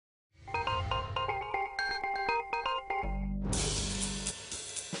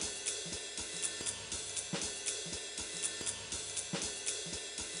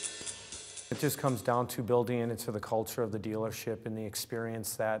It just comes down to building it into the culture of the dealership and the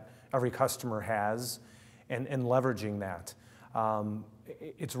experience that every customer has and leveraging that.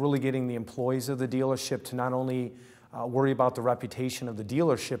 It's really getting the employees of the dealership to not only worry about the reputation of the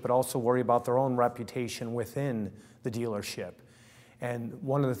dealership, but also worry about their own reputation within the dealership. And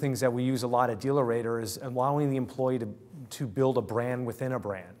one of the things that we use a lot at DealerRater is allowing the employee to build a brand within a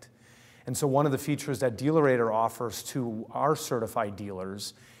brand. And so one of the features that DealerRater offers to our certified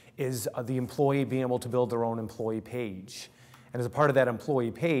dealers is the employee being able to build their own employee page. And as a part of that employee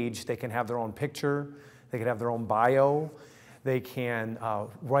page, they can have their own picture, they can have their own bio, they can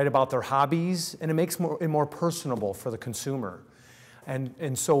write about their hobbies, and it makes it more personable for the consumer.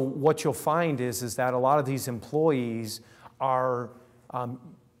 And so what you'll find is that a lot of these employees are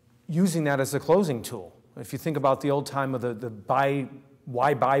using that as a closing tool. If you think about the old time of the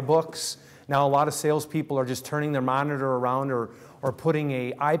why buy books, now a lot of salespeople are just turning their monitor around or putting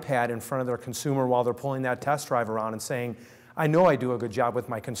an iPad in front of their consumer while they're pulling that test drive around and saying, I know I do a good job with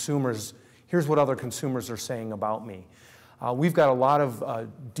my consumers. Here's what other consumers are saying about me. We've got a lot of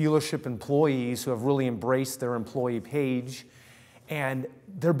dealership employees who have really embraced their employee page, and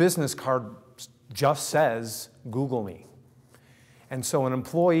their business card just says, Google me. And so an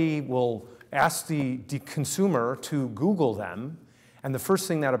employee will ask the consumer to Google them, and the first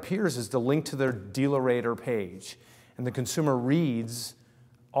thing that appears is the link to their DealerRater page. And the consumer reads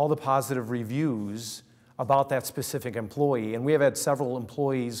all the positive reviews about that specific employee. And we have had several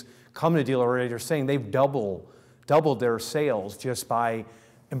employees come to DealerRater saying they've doubled their sales just by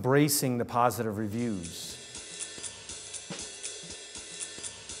embracing the positive reviews.